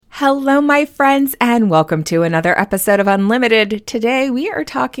Hello, my friends, and welcome to another episode of Unlimited. Today, we are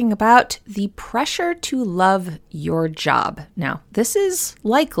talking about the pressure to love your job. Now, this is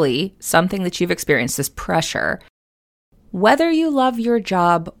likely something that you've experienced, this pressure, whether you love your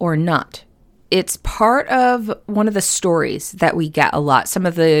job or not. It's part of one of the stories that we get a lot. Some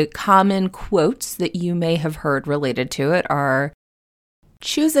of the common quotes that you may have heard related to it are,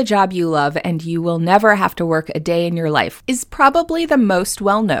 "Choose a job you love and you will never have to work a day in your life," is probably the most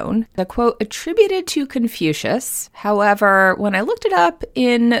well-known. The quote attributed to Confucius. However, when I looked it up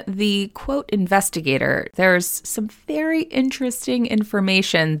in the quote investigator, there's some very interesting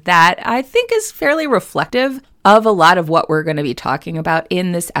information that I think is fairly reflective of a lot of what we're going to be talking about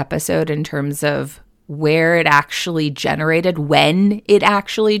in this episode in terms of where it actually generated, when it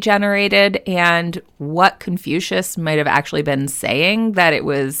actually generated, and what Confucius might have actually been saying that it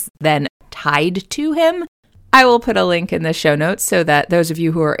was then tied to him. I will put a link in the show notes so that those of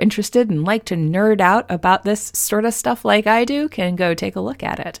you who are interested and like to nerd out about this sort of stuff like I do can go take a look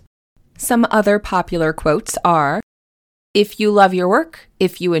at it. Some other popular quotes are, "If you love your work,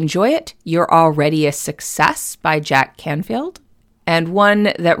 if you enjoy it, you're already a success," by Jack Canfield. And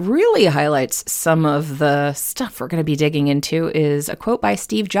one that really highlights some of the stuff we're going to be digging into is a quote by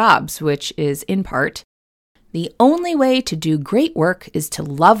Steve Jobs, which is in part, "The only way to do great work is to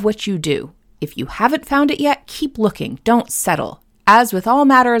love what you do. If you haven't found it yet, keep looking, don't settle. As with all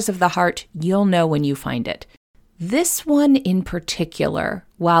matters of the heart, you'll know when you find it." This one in particular,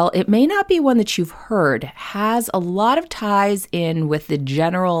 while it may not be one that you've heard, has a lot of ties in with the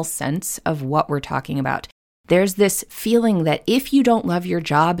general sense of what we're talking about. There's this feeling that if you don't love your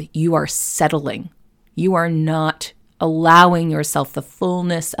job, you are settling. You are not allowing yourself the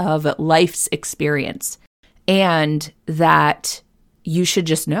fullness of life's experience, and that you should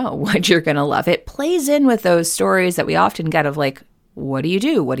just know what you're going to love. It plays in with those stories that we often get of like, what do you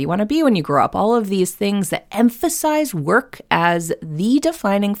do? What do you want to be when you grow up? All of these things that emphasize work as the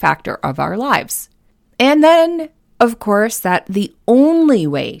defining factor of our lives. And then, of course, that the only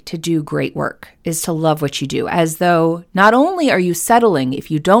way to do great work is to love what you do, as though not only are you settling if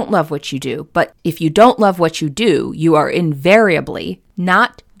you don't love what you do, but if you don't love what you do, you are invariably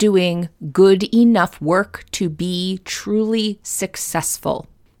not doing good enough work to be truly successful.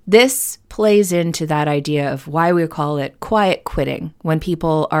 This plays into that idea of why we call it quiet quitting when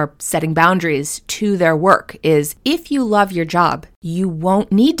people are setting boundaries to their work is if you love your job, you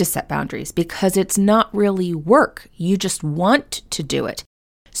won't need to set boundaries because it's not really work. You just want to do it.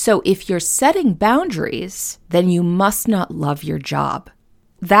 So if you're setting boundaries, then you must not love your job.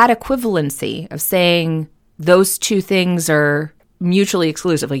 That equivalency of saying those two things are mutually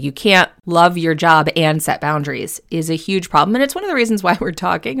exclusive, like you can't love your job and set boundaries, is a huge problem. And it's one of the reasons why we're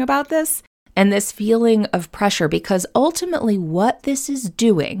talking about this and this feeling of pressure, because ultimately what this is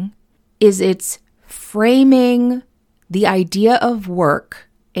doing is it's framing the idea of work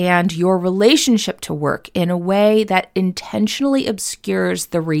and your relationship to work in a way that intentionally obscures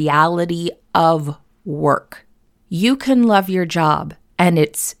the reality of work. You can love your job and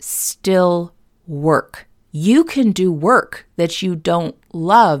it's still work. You can do work that you don't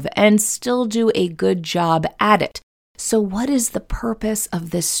love and still do a good job at it. So what is the purpose of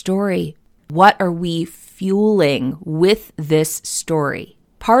this story? What are we fueling with this story?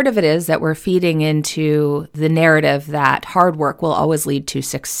 Part of it is that we're feeding into the narrative that hard work will always lead to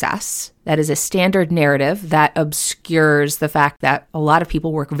success. That is a standard narrative that obscures the fact that a lot of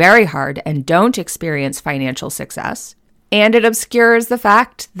people work very hard and don't experience financial success. And it obscures the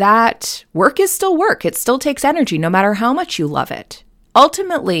fact that work is still work. It still takes energy, no matter how much you love it.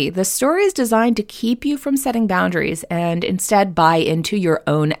 Ultimately, the story is designed to keep you from setting boundaries and instead buy into your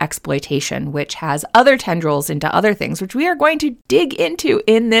own exploitation, which has other tendrils into other things, which we are going to dig into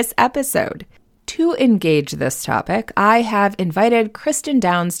in this episode. To engage this topic, I have invited Cristin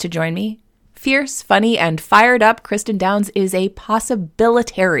Downs to join me. Fierce, funny, and fired up, Cristin Downs is a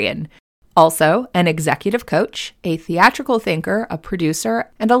possibilitarian. Also, an executive coach, a theatrical thinker, a producer,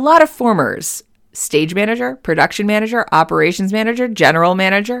 and a lot of formers. Stage manager, production manager, operations manager, general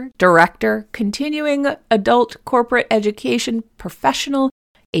manager, director, continuing adult corporate education professional,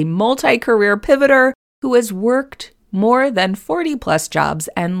 a multi-career pivoter who has worked more than 40 plus jobs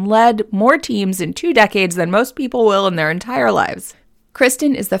and led more teams in 2 decades than most people will in their entire lives.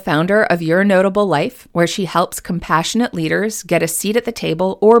 Cristin is the founder of Your Notable Life, where she helps compassionate leaders get a seat at the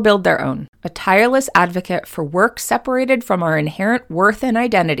table or build their own. A tireless advocate for work separated from our inherent worth and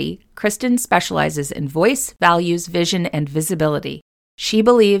identity, Cristin specializes in voice, values, vision, and visibility. She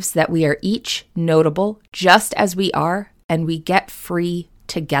believes that we are each notable just as we are, and we get free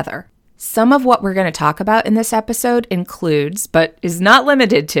together. Some of what we're going to talk about in this episode includes, but is not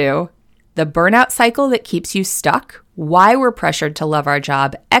limited to, the burnout cycle that keeps you stuck, why we're pressured to love our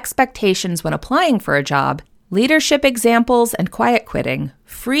job, expectations when applying for a job, leadership examples and quiet quitting,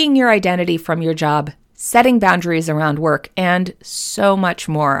 freeing your identity from your job, setting boundaries around work, and so much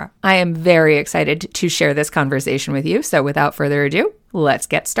more. I am very excited to share this conversation with you. So without further ado, let's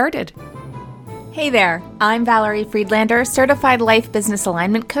get started. Hey there, I'm Valerie Friedlander, Certified Life Business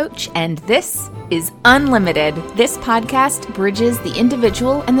Alignment Coach, and this is Unlimited. This podcast bridges the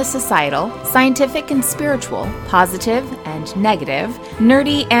individual and the societal, scientific and spiritual, positive and negative,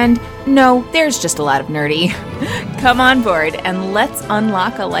 nerdy and no, there's just a lot of nerdy. Come on board and let's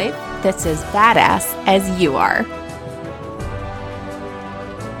unlock a life that's as badass as you are.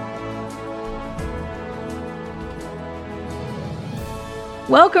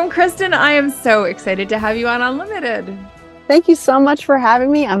 Welcome, Cristin. I am so excited to have you on Unlimited. Thank you so much for having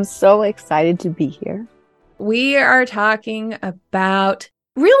me. I'm so excited to be here. We are talking about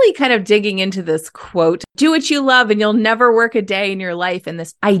really kind of digging into this quote, do what you love and you'll never work a day in your life. And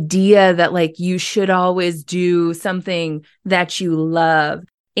this idea that like you should always do something that you love.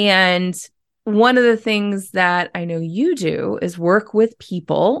 And one of the things that I know you do is work with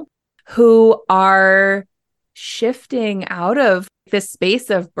people who are shifting out of this space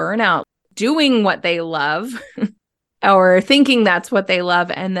of burnout, doing what they love or thinking that's what they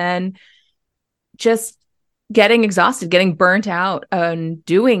love, and then just getting exhausted, getting burnt out and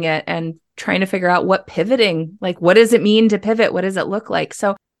doing it and trying to figure out what pivoting, like what does it mean to pivot? What does it look like?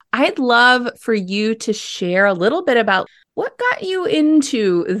 So I'd love for you to share a little bit about what got you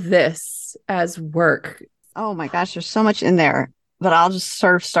into this as work. Oh my gosh, there's so much in there, but I'll just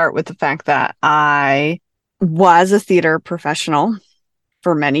sort of start with the fact that I was a theater professional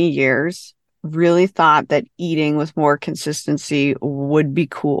for many years, really thought that eating with more consistency would be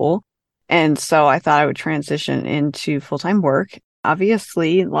cool. And so I thought I would transition into full-time work.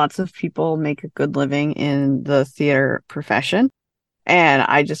 Obviously, lots of people make a good living in the theater profession. And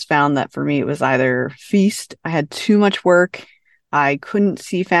I just found that for me, it was either feast. I had too much work. I couldn't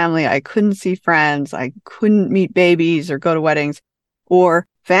see family. I couldn't see friends. I couldn't meet babies or go to weddings, or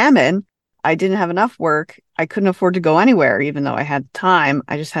famine. I didn't have enough work. I couldn't afford to go anywhere, even though I had time.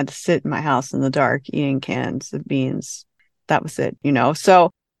 I just had to sit in my house in the dark eating cans of beans. That was it, So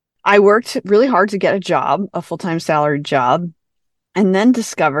I worked really hard to get a job, a full-time salaried job, and then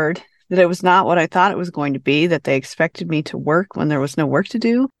discovered that it was not what I thought it was going to be, that they expected me to work when there was no work to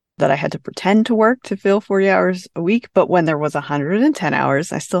do, that I had to pretend to work to fill 40 hours a week. But when there was 110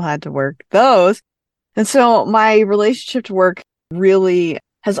 hours, I still had to work those. And so my relationship to work really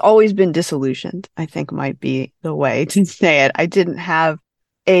has always been disillusioned, I think might be the way to say it. I didn't have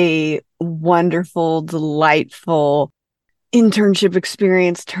a wonderful, delightful internship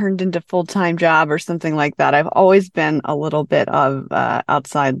experience turned into full-time job or something like that. I've always been a little bit of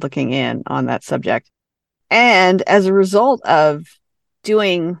outside looking in on that subject. And as a result of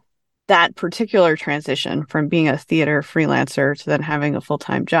doing that particular transition from being a theater freelancer to then having a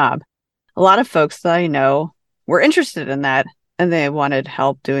full-time job, a lot of folks that I know were interested in that, and they wanted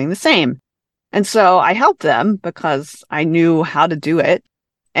help doing the same. And so I helped them because I knew how to do it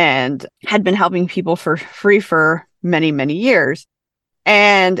and had been helping people for free for many, many years.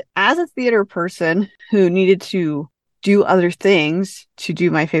 And as a theater person who needed to do other things to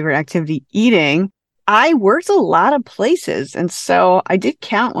do my favorite activity, eating, I worked a lot of places. And so I did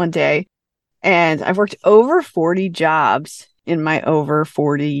count one day, and I've worked over 40 jobs in my over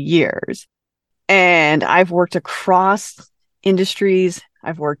 40 years. And I've worked across industries.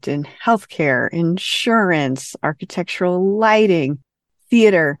 I've worked in healthcare, insurance, architectural lighting,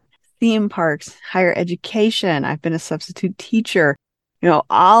 theater, theme parks, higher education. I've been a substitute teacher,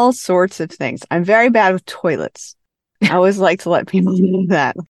 all sorts of things. I'm very bad with toilets. I always like to let people know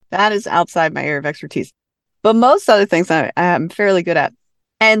that. That is outside my area of expertise. But most other things I'm fairly good at.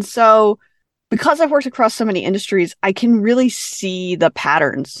 And so because I've worked across so many industries, I can really see the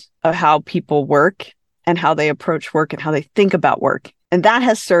patterns of how people work and how they approach work and how they think about work. And that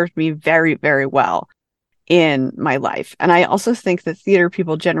has served me very, very well in my life. And I also think that theater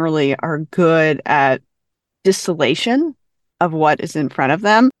people generally are good at distillation of what is in front of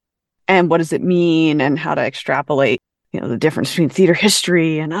them and what does it mean and how to extrapolate, the difference between theater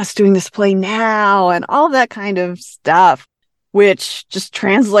history and us doing this play now and all that kind of stuff, which just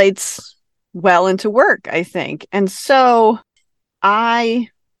translates well into work, I think. And so I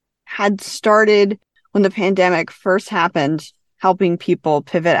had started, when the pandemic first happened, helping people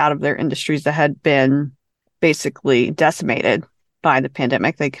pivot out of their industries that had been basically decimated by the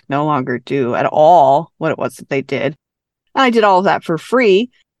pandemic. They could no longer do at all what it was that they did. And I did all of that for free.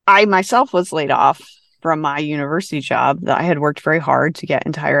 I myself was laid off from my university job that I had worked very hard to get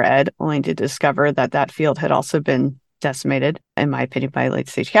into higher ed, only to discover that that field had also been decimated, in my opinion, by late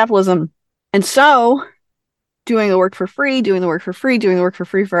stage capitalism. And so doing the work for free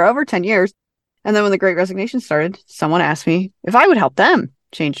for over 10 years. And then when the Great Resignation started, someone asked me if I would help them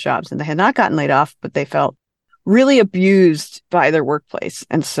change jobs. And they had not gotten laid off, but they felt really abused by their workplace.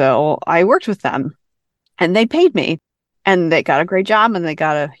 And so I worked with them and they paid me and they got a great job and they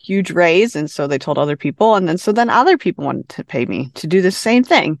got a huge raise. And so they told other people. And then other people wanted to pay me to do the same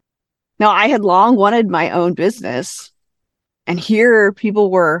thing. Now, I had long wanted my own business, and here people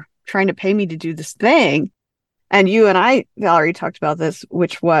were trying to pay me to do this thing. And you and I, Valerie, talked about this,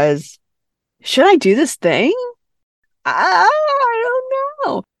 which was, should I do this thing? I don't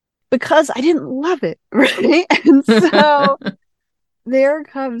know, because I didn't love it, right? And so there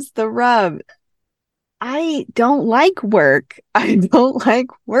comes the rub. I don't like work. I don't like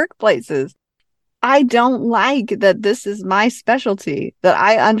workplaces. I don't like that this is my specialty, that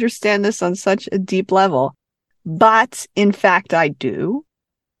I understand this on such a deep level. But in fact, I do.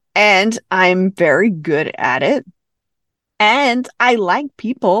 And I'm very good at it. And I like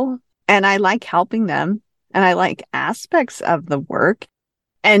people and I like helping them and I like aspects of the work.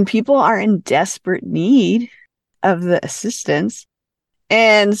 And people are in desperate need of the assistance.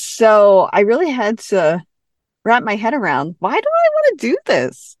 And so I really had to wrap my head around, why do I want to do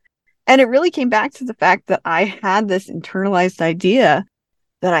this? And it really came back to the fact that I had this internalized idea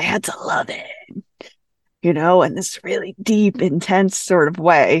that I had to love it, in this really deep, intense sort of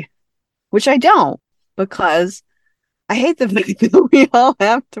way, which I don't, because I hate the fact that we all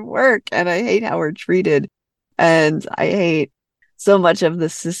have to work and I hate how we're treated. And I hate so much of the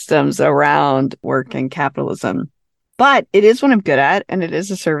systems around work and capitalism. But it is what I'm good at, and it is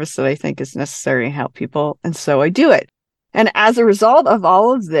a service that I think is necessary to help people. And so I do it. And as a result of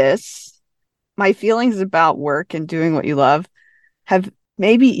all of this, my feelings about work and doing what you love have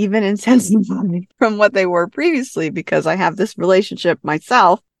maybe even intensified from what they were previously, because I have this relationship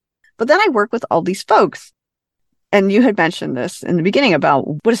myself. But then I work with all these folks. And you had mentioned this in the beginning about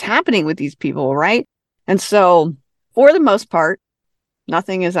what is happening with these people, right? And so for the most part,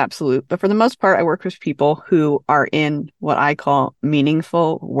 nothing is absolute, but for the most part, I work with people who are in what I call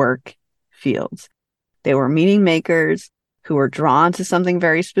meaningful work fields. They were meaning makers who were drawn to something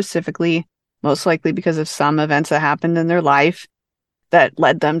very specifically, most likely because of some events that happened in their life that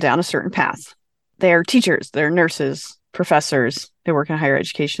led them down a certain path. They're teachers, they're nurses, professors, they work in higher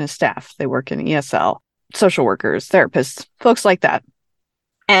education as staff, they work in ESL, social workers, therapists, folks like that.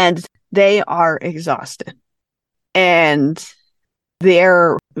 And they are exhausted. And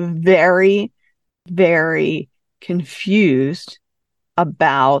they're very, very confused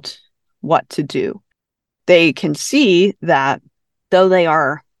about what to do. They can see that though they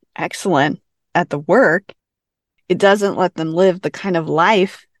are excellent at the work, it doesn't let them live the kind of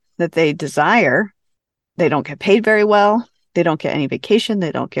life that they desire. They don't get paid very well. They don't get any vacation.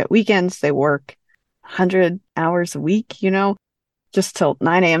 They don't get weekends. They work 100 hours a week, just till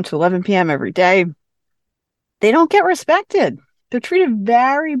 9 a.m. to 11 p.m. every day. They don't get respected. They're treated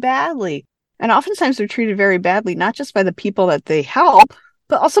very badly. And oftentimes they're treated very badly, not just by the people that they help,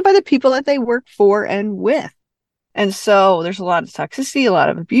 but also by the people that they work for and with. And so there's a lot of toxicity, a lot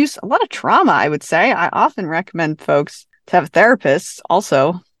of abuse, a lot of trauma, I would say. I often recommend folks to have therapists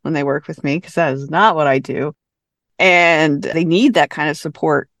also when they work with me, because that is not what I do. And they need that kind of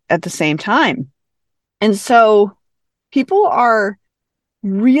support at the same time. And so people are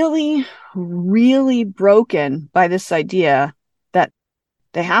really, really broken by this idea that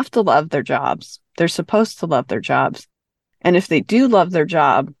they have to love their jobs. They're supposed to love their jobs. And if they do love their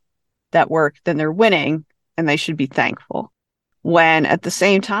job, that work, then they're winning and they should be thankful. When at the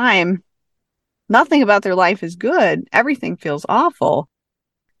same time, nothing about their life is good. Everything feels awful,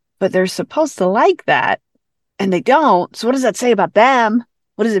 but they're supposed to like that and they don't. So what does that say about them?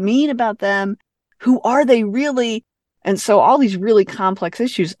 What does it mean about them? Who are they really? And so all these really complex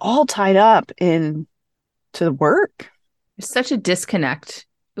issues all tied up in to the work. There's such a disconnect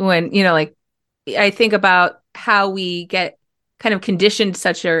when, I think about how we get kind of conditioned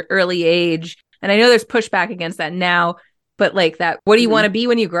such an early age. And I know there's pushback against that now, but what do you want to be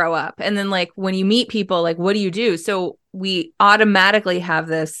when you grow up? And then when you meet people, what do you do? So we automatically have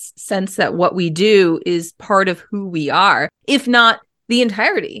this sense that what we do is part of who we are, if not the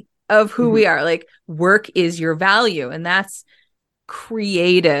entirety of who we are. Work is your value. And that's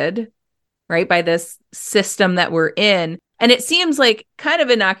created, right, by this system that we're in. And it seems kind of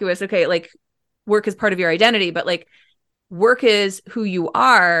innocuous. Okay, work is part of your identity, but work is who you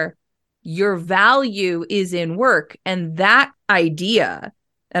are. Your value is in work. And that idea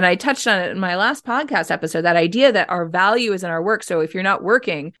And I touched on it in my last podcast episode, that idea that our value is in our work. So if you're not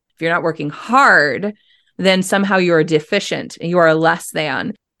working hard, then somehow you're deficient, you are less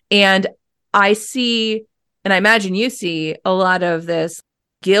than. And I see, and I imagine you see, a lot of this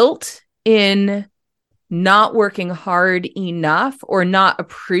guilt in not working hard enough or not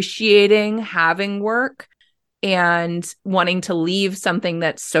appreciating having work and wanting to leave something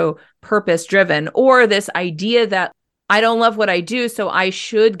that's so purpose driven, or this idea that I don't love what I do, so I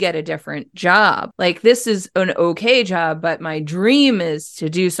should get a different job. Like, this is an okay job, but my dream is to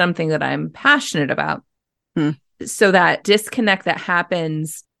do something that I'm passionate about. So that disconnect that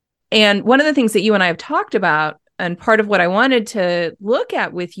happens. And one of the things that you and I have talked about, and part of what I wanted to look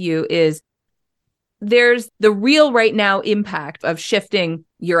at with you, is there's the real right now impact of shifting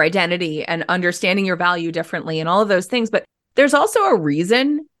your identity and understanding your value differently and all of those things. But there's also a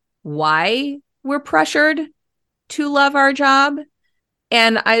reason why we're pressured to love our job.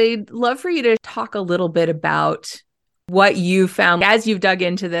 And I'd love for you to talk a little bit about what you found as you've dug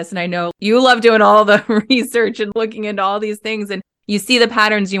into this. And I know you love doing all the research and looking into all these things, and you see the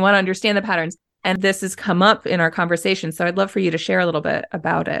patterns, you want to understand the patterns. And this has come up in our conversation. So I'd love for you to share a little bit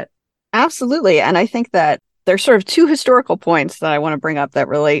about it. Absolutely. And I think that there's sort of two historical points that I want to bring up that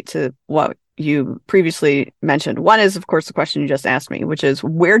relate to what you previously mentioned. One is, of course, the question you just asked me, which is,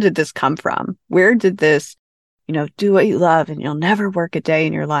 where did this come from? Where did this, do what you love and you'll never work a day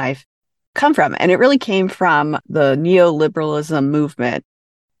in your life come from? And it really came from the neoliberalism movement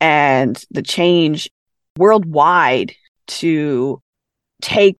and the change worldwide to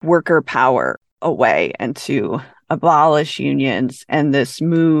take worker power away and to abolish unions, and this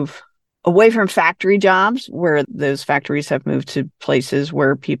move away from factory jobs, where those factories have moved to places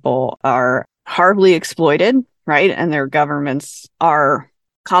where people are horribly exploited, right? And their governments are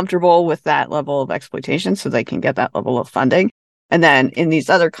comfortable with that level of exploitation so they can get that level of funding. And then in these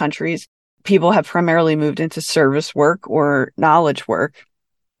other countries, people have primarily moved into service work or knowledge work.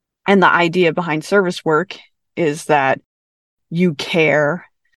 And the idea behind service work is that you care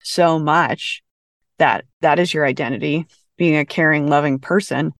so much that that is your identity, being a caring, loving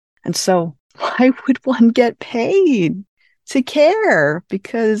person. And so why would one get paid to care?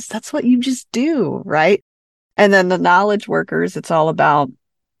 Because that's what you just do, right? And then the knowledge workers, it's all about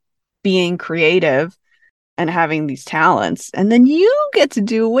being creative and having these talents. And then you get to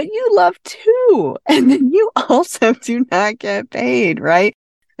do what you love too. And then you also do not get paid, right?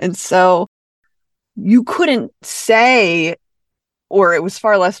 And so you couldn't say, or it was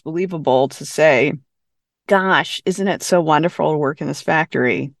far less believable to say, gosh, isn't it so wonderful to work in this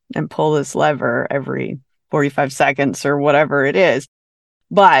factory and pull this lever every 45 seconds or whatever it is.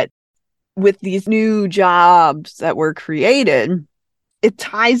 But with these new jobs that were created, it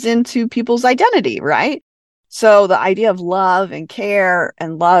ties into people's identity, right? So the idea of love and care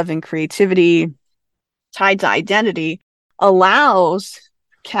and love and creativity tied to identity allows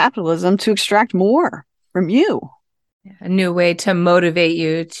capitalism to extract more from you. A new way to motivate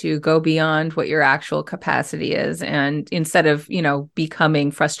you to go beyond what your actual capacity is. And instead of,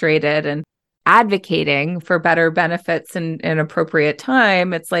 becoming frustrated and advocating for better benefits and appropriate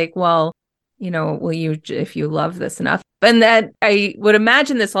time, it's like, well, will you, if you love this enough? And that I would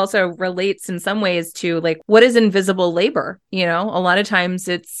imagine this also relates in some ways to like, what is invisible labor? A lot of times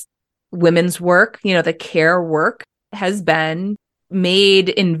it's women's work, the care work has been made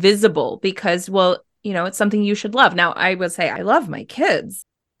invisible because, well, it's something you should love. Now, I would say I love my kids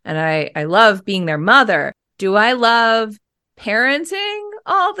and I love being their mother. Do I love parenting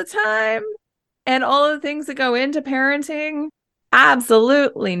all the time and all of the things that go into parenting?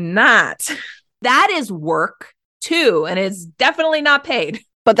 Absolutely not. That is work too, and it's definitely not paid.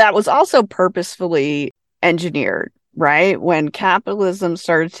 But that was also purposefully engineered, right? When capitalism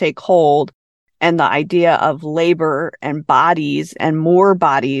started to take hold and the idea of labor and bodies and more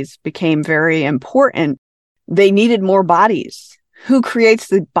bodies became very important, they needed more bodies. Who creates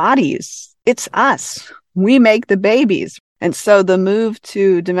the bodies? It's us. We make the babies. And so the move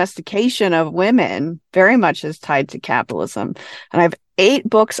to domestication of women very much is tied to capitalism. And I have 8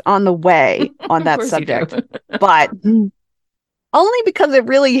 books on the way on that subject, but only because it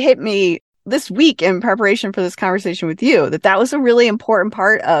really hit me this week in preparation for this conversation with you, that was a really important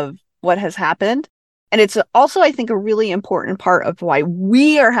part of what has happened. And it's also, I think, a really important part of why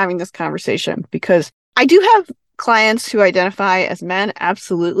we are having this conversation, because I do have clients who identify as men,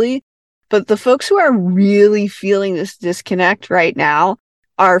 absolutely. But the folks who are really feeling this disconnect right now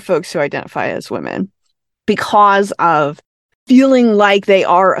are folks who identify as women because of feeling like they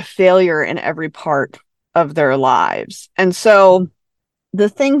are a failure in every part of their lives. And so the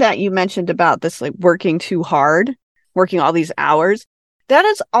thing that you mentioned about this, like working too hard, working all these hours, that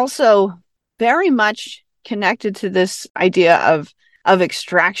is also very much connected to this idea of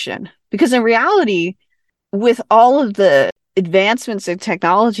extraction. Because in reality, with all of the advancements in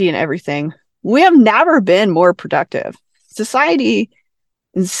technology and everything, we have never been more productive. Society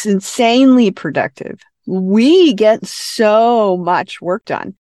is insanely productive. We get so much work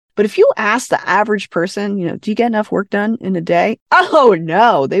done. But if you ask the average person, do you get enough work done in a day? Oh,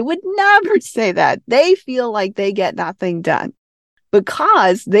 no, they would never say that. They feel like they get nothing done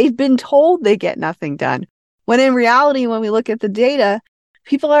because they've been told they get nothing done. When in reality, when we look at the data,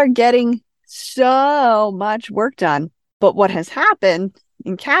 people are getting so much work done. But what has happened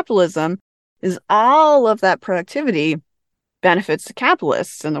in capitalism is all of that productivity benefits the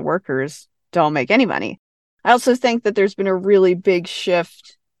capitalists and the workers don't make any money. I also think that there's been a really big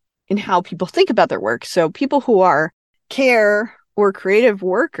shift in how people think about their work. So people who are care or creative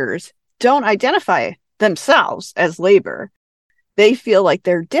workers don't identify themselves as labor. They feel like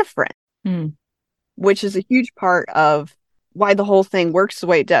they're different, which is a huge part of why the whole thing works the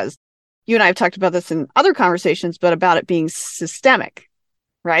way it does. You and I have talked about this in other conversations, but about it being systemic,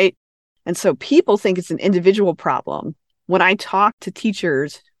 right? And so people think it's an individual problem. When I talk to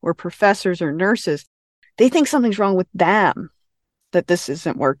teachers or professors or nurses, they think something's wrong with them, that this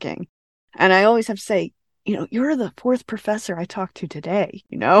isn't working. And I always have to say, you're the fourth professor I talked to today,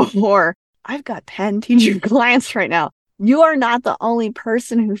 or I've got 10 teacher clients right now. You are not the only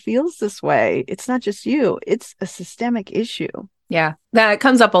person who feels this way. It's not just you. It's a systemic issue. Yeah, that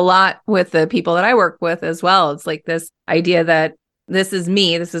comes up a lot with the people that I work with as well. It's like this idea that this is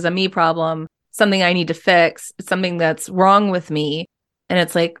me. This is a me problem, something I need to fix. It's something that's wrong with me. And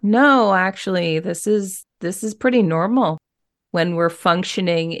it's like, no, actually, this is pretty normal when we're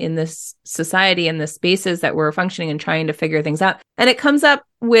functioning in this society and the spaces that we're functioning and trying to figure things out. And it comes up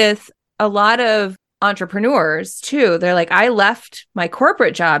with a lot of entrepreneurs too. They're like, I left my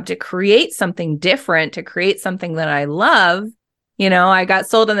corporate job to create something different, to create something that I love. I got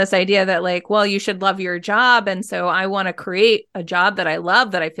sold on this idea that like, well, you should love your job. And so I want to create a job that I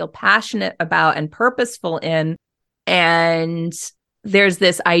love, that I feel passionate about and purposeful in. And there's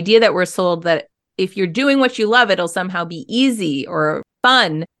this idea that we're sold that if you're doing what you love, it'll somehow be easy or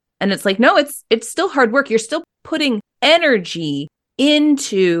fun. And it's like, no, it's still hard work. You're still putting energy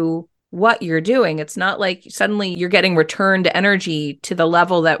into what you're doing. It's not like suddenly you're getting returned energy to the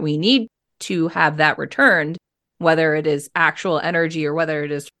level that we need to have that returned, whether it is actual energy or whether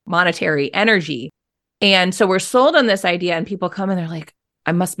it is monetary energy. And so we're sold on this idea, and people come and they're like,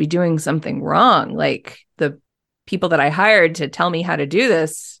 I must be doing something wrong. Like the people that I hired to tell me how to do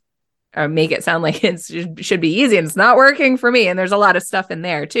this make it sound like it should be easy, and it's not working for me. And there's a lot of stuff in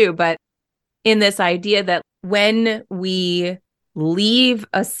there too. But in this idea that when we leave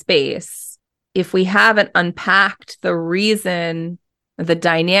a space, if we haven't unpacked the reason, the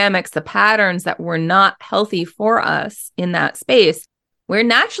dynamics, the patterns that were not healthy for us in that space, we're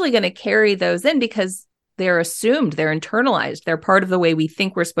naturally going to carry those in because they're assumed, they're internalized, they're part of the way we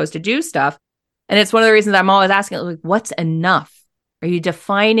think we're supposed to do stuff. And it's one of the reasons I'm always asking, like, what's enough? Are you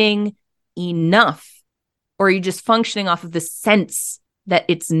defining enough? Or are you just functioning off of the sense that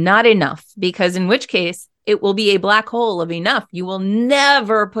it's not enough? Because in which case, it will be a black hole of enough. You will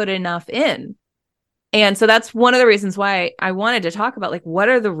never put enough in. And so that's one of the reasons why I wanted to talk about, like, what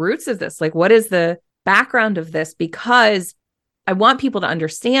are the roots of this? Like, what is the background of this? Because I want people to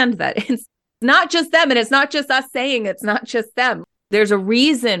understand that it's not just them, and it's not just us saying it's not just them. There's a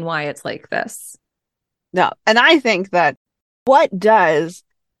reason why it's like this. No, and I think that what does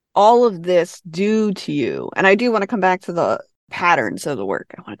all of this do to you? And I do want to come back to the patterns of the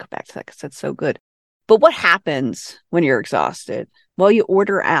work. I want to come back to that because that's so good. But what happens when you're exhausted? Well, you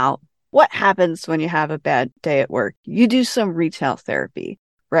order out. What happens when you have a bad day at work? You do some retail therapy,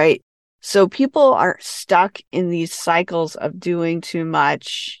 right? So people are stuck in these cycles of doing too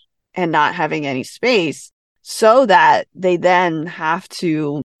much and not having any space, so that they then have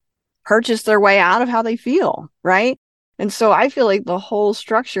to purchase their way out of how they feel, right? And so I feel like the whole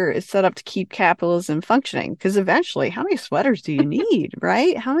structure is set up to keep capitalism functioning, because eventually, how many sweaters do you need,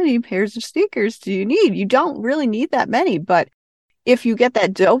 right? How many pairs of sneakers do you need? You don't really need that many, but if you get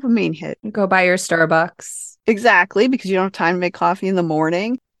that dopamine hit, go buy your Starbucks. Exactly, because you don't have time to make coffee in the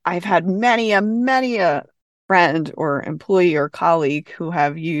morning. I've had many a friend or employee or colleague who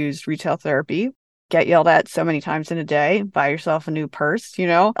have used retail therapy, get yelled at so many times in a day, buy yourself a new purse.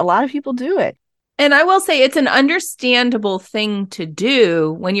 A lot of people do it. And I will say it's an understandable thing to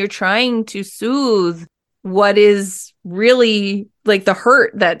do when you're trying to soothe what is really like the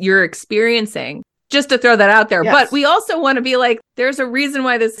hurt that you're experiencing. just to throw that out there. Yes. But we also want to be like, there's a reason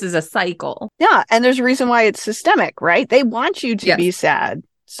why this is a cycle. Yeah. And there's a reason why it's systemic, right? They want you to be sad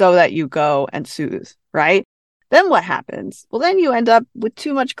so that you go and soothe, right? Then what happens? Well, then you end up with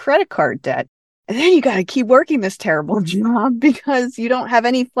too much credit card debt. And then you got to keep working this terrible job because you don't have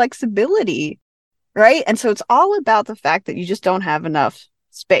any flexibility, right? And so it's all about the fact that you just don't have enough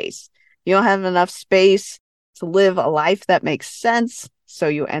space. You don't have enough space to live a life that makes sense. So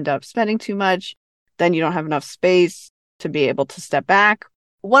you end up spending too much. Then you don't have enough space to be able to step back.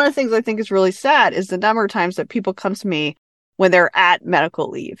 One of the things I think is really sad is the number of times that people come to me when they're at medical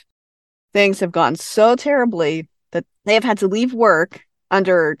leave. Things have gone so terribly that they have had to leave work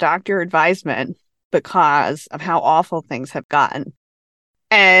under doctor advisement because of how awful things have gotten.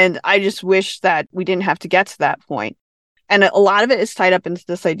 And I just wish that we didn't have to get to that point. And a lot of it is tied up into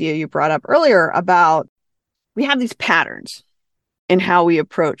this idea you brought up earlier about we have these patterns in how we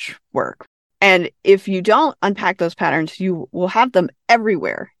approach work. And if you don't unpack those patterns, you will have them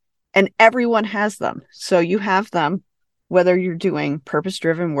everywhere. And everyone has them. So you have them whether you're doing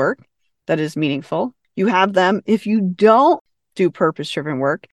purpose-driven work that is meaningful. You have them if you don't do purpose-driven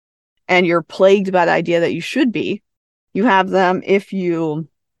work and you're plagued by the idea that you should be. You have them if you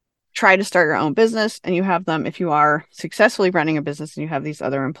try to start your own business, and you have them if you are successfully running a business and you have these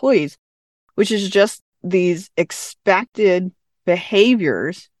other employees, which is just these expected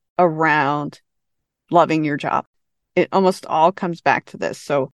behaviors around loving your job. It almost all comes back to this.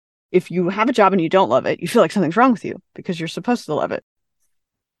 So if you have a job and you don't love it, you feel like something's wrong with you because you're supposed to love it.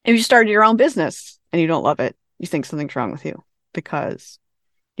 If you started your own business and you don't love it, you think something's wrong with you because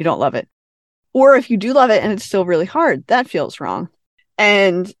you don't love it. Or if you do love it and it's still really hard, that feels wrong.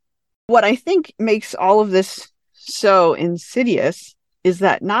 And what I think makes all of this so insidious is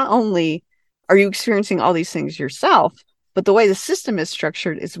that not only are you experiencing all these things yourself, but the way the system is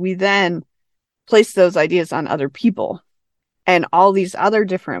structured is we then place those ideas on other people and all these other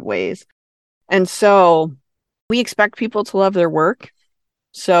different ways. And so we expect people to love their work.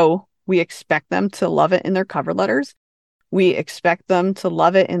 So we expect them to love it in their cover letters. We expect them to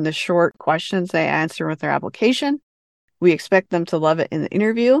love it in the short questions they answer with their application. We expect them to love it in the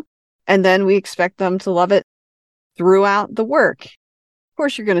interview. And then we expect them to love it throughout the work. Of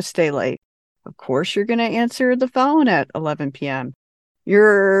course, you're going to stay late. Of course, you're going to answer the phone at 11 p.m.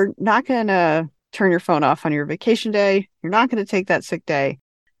 You're not going to turn your phone off on your vacation day. You're not going to take that sick day.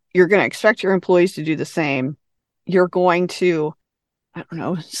 You're going to expect your employees to do the same. You're going to, I don't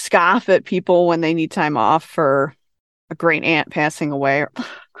know, scoff at people when they need time off for a great aunt passing away, or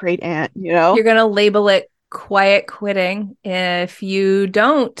great aunt, you know? You're going to label it quiet quitting if you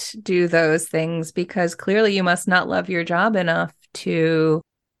don't do those things, because clearly you must not love your job enough to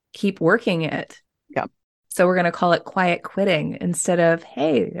keep working it. Yep. So we're going to call it quiet quitting instead of,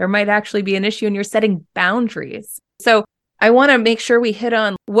 hey, there might actually be an issue and you're setting boundaries. So I want to make sure we hit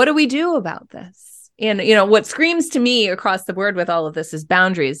on, what do we do about this? And, you know, what screams to me across the board with all of this is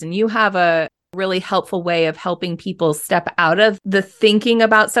boundaries. And you have a really helpful way of helping people step out of the thinking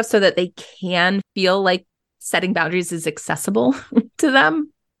about stuff so that they can feel like setting boundaries is accessible to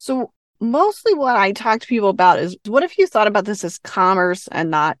them. So mostly what I talk to people about is, what if you thought about this as commerce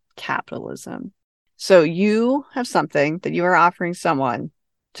and not capitalism? So you have something that you are offering someone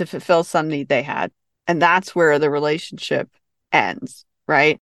to fulfill some need they had. And that's where the relationship ends,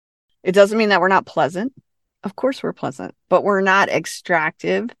 right? It doesn't mean that we're not pleasant. Of course we're pleasant, but we're not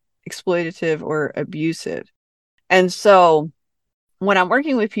extractive, exploitative, or abusive. And so when I'm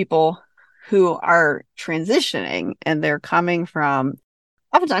working with people who are transitioning and they're coming from,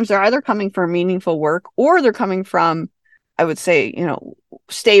 oftentimes they're either coming from meaningful work or they're coming from, I would say, you know,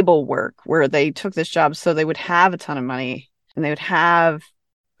 stable work where they took this job so they would have a ton of money and they would have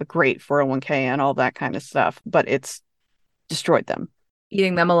a great 401k and all that kind of stuff, but it's destroyed them.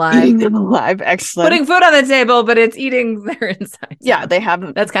 Eating them alive. Eating them alive. Excellent. Putting food on the table, but it's eating their insides. Yeah, they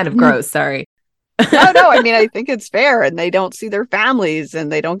have. That's kind of gross. Sorry. No, I mean, I think it's fair. And they don't see their families and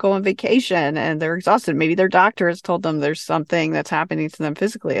they don't go on vacation and they're exhausted. Maybe their doctor has told them there's something that's happening to them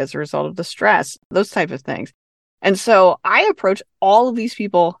physically as a result of the stress, those type of things. And so I approach all of these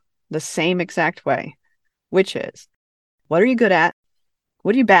people the same exact way, which is, what are you good at?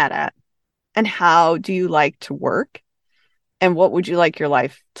 What are you bad at? And how do you like to work? And what would you like your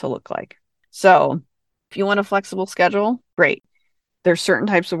life to look like? So if you want a flexible schedule, great. There's certain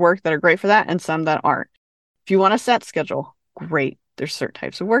types of work that are great for that and some that aren't. If you want a set schedule, great. There's certain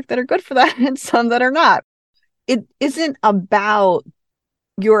types of work that are good for that and some that are not. It isn't about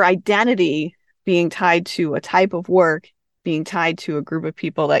your identity being tied to a type of work, being tied to a group of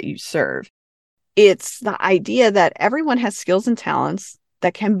people that you serve. It's the idea that everyone has skills and talents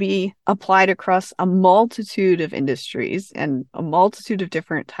that can be applied across a multitude of industries and a multitude of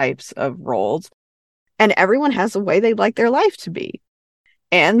different types of roles. And everyone has a way they'd like their life to be.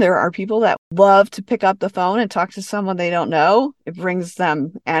 And there are people that love to pick up the phone and talk to someone they don't know. It brings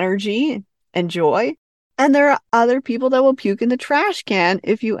them energy and joy. And there are other people that will puke in the trash can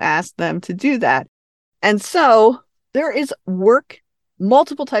if you ask them to do that. And so there is work,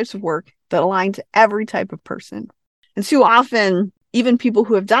 multiple types of work that align to every type of person. And too often, even people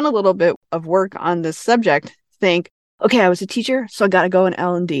who have done a little bit of work on this subject think, okay, I was a teacher, so I got to go in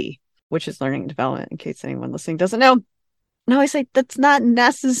L&D, which is learning and development, in case anyone listening doesn't know. No, I say that's not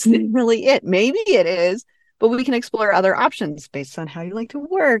necessarily it. Maybe it is, but we can explore other options based on how you like to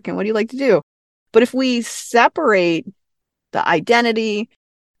work and what you like to do. But if we separate the identity,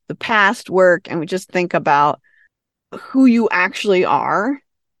 the past work, and we just think about who you actually are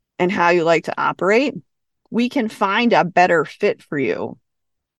and how you like to operate, we can find a better fit for you.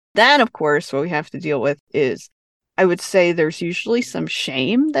 Then, of course, what we have to deal with is, I would say there's usually some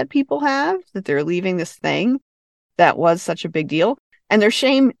shame that people have that they're leaving this thing that was such a big deal. And there's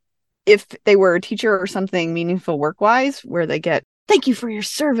shame if they were a teacher or something meaningful work-wise, where they get, thank you for your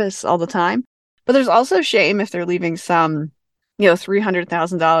service all the time. But there's also shame if they're leaving some,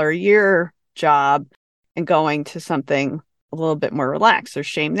 $300,000 a year job and going to something a little bit more relaxed. There's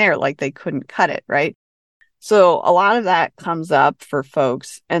shame there, like they couldn't cut it, right? So a lot of that comes up for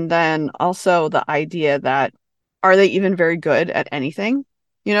folks. And then also the idea that, are they even very good at anything?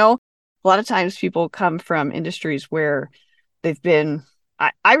 A lot of times people come from industries where they've been,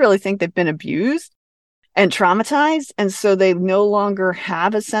 I really think they've been abused and traumatized. And so they no longer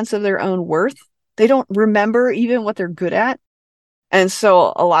have a sense of their own worth. They don't remember even what they're good at. And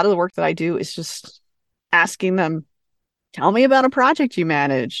so a lot of the work that I do is just asking them, tell me about a project you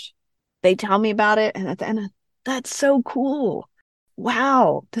managed. They tell me about it. And at the end, that's so cool.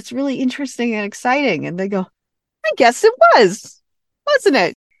 Wow, that's really interesting and exciting. And they go, I guess it was, wasn't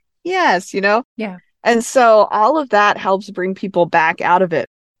it? Yes, Yeah. And so all of that helps bring people back out of it.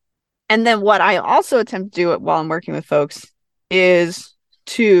 And then what I also attempt to do while I'm working with folks is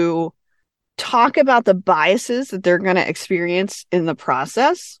to talk about the biases that they're going to experience in the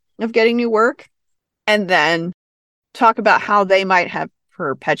process of getting new work, and then talk about how they might have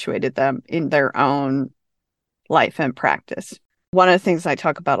perpetuated them in their own life and practice. One of the things I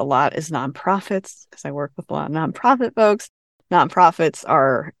talk about a lot is nonprofits, because I work with a lot of nonprofit folks. Nonprofits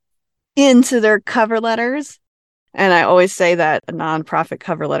are into their cover letters. And I always say that a nonprofit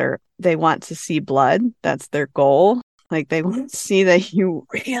cover letter, they want to see blood. That's their goal. Like they want to see that you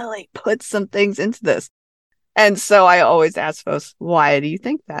really put some things into this. And so I always ask folks, why do you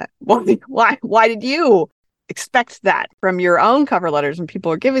think that? Why did you expect that from your own cover letters when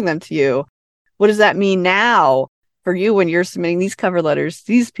people are giving them to you? What does that mean now for you when you're submitting these cover letters to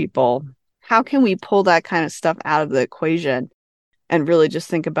these people? How can we pull that kind of stuff out of the equation and really just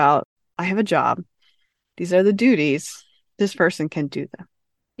think about, I have a job. These are the duties. This person can do them.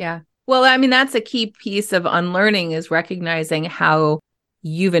 Yeah. Well, I mean, that's a key piece of unlearning, is recognizing how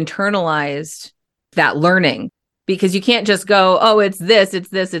you've internalized that learning, because you can't just go, oh, it's this, it's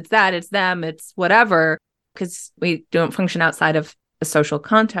that, it's them, it's whatever, because we don't function outside of a social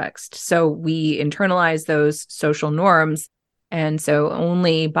context. So we internalize those social norms. And so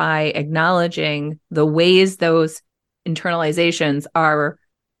only by acknowledging the ways those internalizations are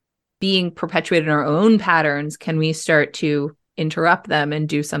being perpetuated in our own patterns can we start to interrupt them and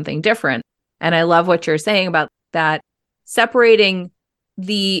do something different. And I love what you're saying about that, separating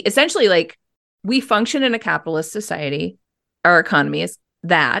the, essentially, like, we function in a capitalist society, our economy is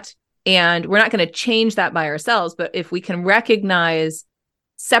that, and we're not going to change that by ourselves. But if we can recognize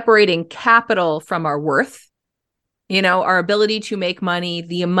separating capital from our worth, our ability to make money,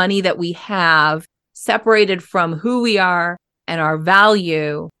 the money that we have, separated from who we are and our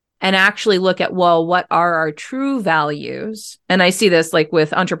value, and actually look at, well, what are our true values? And I see this like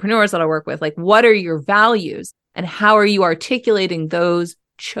with entrepreneurs that I work with, like, what are your values and how are you articulating those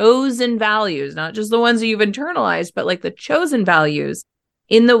chosen values, not just the ones that you've internalized, but like the chosen values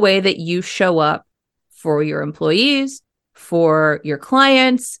in the way that you show up for your employees, for your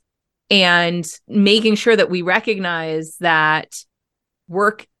clients, and making sure that we recognize that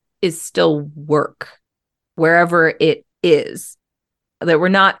work is still work wherever it is, that we're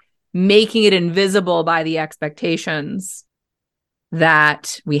not making it invisible by the expectations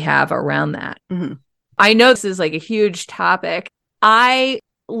that we have around that. Mm-hmm. I know this is like a huge topic. I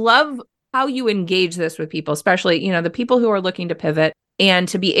love how you engage this with people, especially, the people who are looking to pivot, and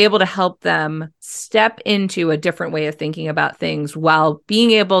to be able to help them step into a different way of thinking about things while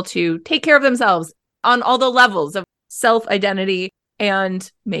being able to take care of themselves on all the levels of self-identity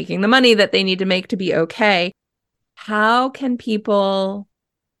and making the money that they need to make to be okay. How can people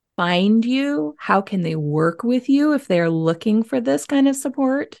find you? How can they work with you if they're looking for this kind of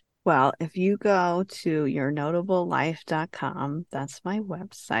support? Well, if you go to yournotablelife.com, that's my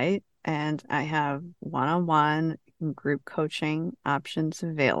website, and I have one-on-one group coaching options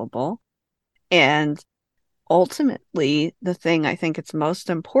available. And ultimately, the thing I think it's most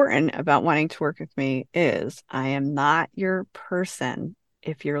important about wanting to work with me is I am not your person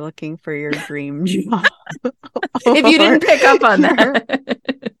if you're looking for your dream job. If you didn't pick up on that.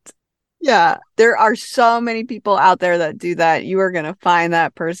 Yeah, there are so many people out there that do that. You are going to find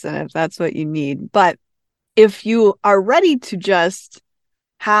that person if that's what you need. But if you are ready to just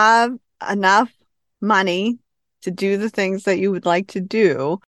have enough money to do the things that you would like to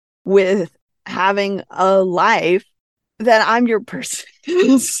do with having a life, then I'm your person.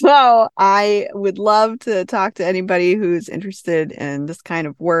 So I would love to talk to anybody who's interested in this kind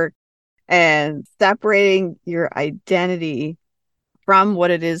of work and separating your identity from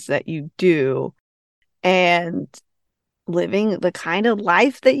what it is that you do and living the kind of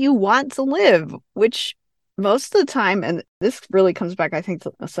life that you want to live, which most of the time, and this really comes back, I think,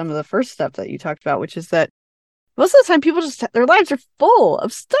 to some of the first stuff that you talked about, which is that most of the time people just, their lives are full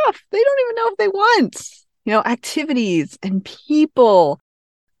of stuff they don't even know if they want, activities and people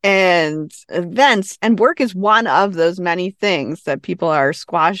and events, and work is one of those many things that people are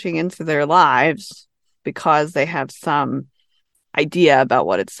squashing into their lives because they have some idea about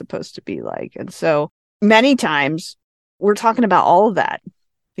what it's supposed to be like. And so many times we're talking about all of that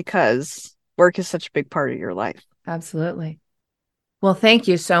because work is such a big part of your life. Absolutely. Well, thank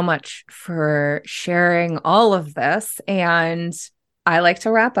you so much for sharing all of this. And I like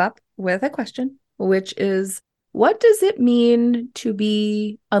to wrap up with a question, which is, what does it mean to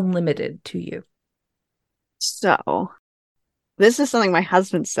be unlimited to you? So this is something my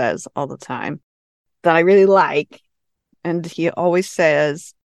husband says all the time that I really like. And he always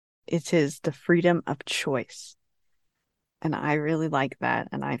says it is the freedom of choice. And I really like that.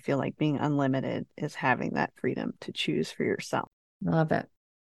 And I feel like being unlimited is having that freedom to choose for yourself. Love it.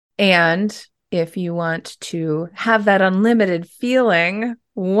 And if you want to have that unlimited feeling,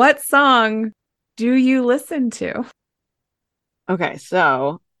 what song do you listen to? Okay,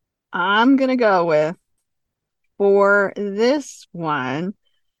 so I'm going to go with, for this one,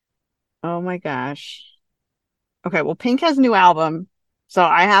 oh my gosh. Okay, well, Pink has a new album, so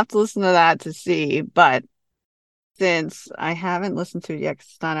I have to listen to that to see. But since I haven't listened to it yet, 'cause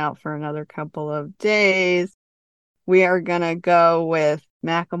it's not out for another couple of days, we are going to go with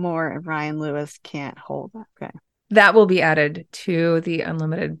Macklemore and Ryan Lewis, Can't Hold That. Okay. That will be added to the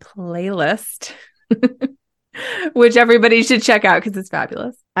Unlimited playlist, which everybody should check out because it's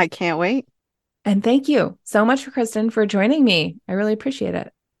fabulous. I can't wait. And thank you so much, Cristin, for joining me. I really appreciate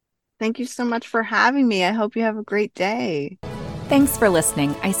it. Thank you so much for having me. I hope you have a great day. Thanks for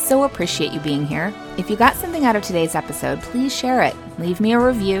listening. I so appreciate you being here. If you got something out of today's episode, please share it. Leave me a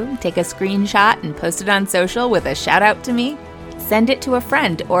review, take a screenshot, and post it on social with a shout out to me. Send it to a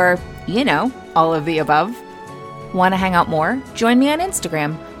friend or, all of the above. Want to hang out more? Join me on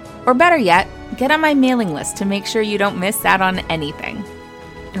Instagram. Or better yet, get on my mailing list to make sure you don't miss out on anything.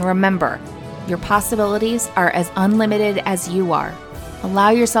 And remember, your possibilities are as unlimited as you are.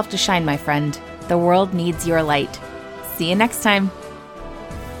 Allow yourself to shine, my friend. The world needs your light. See you next time.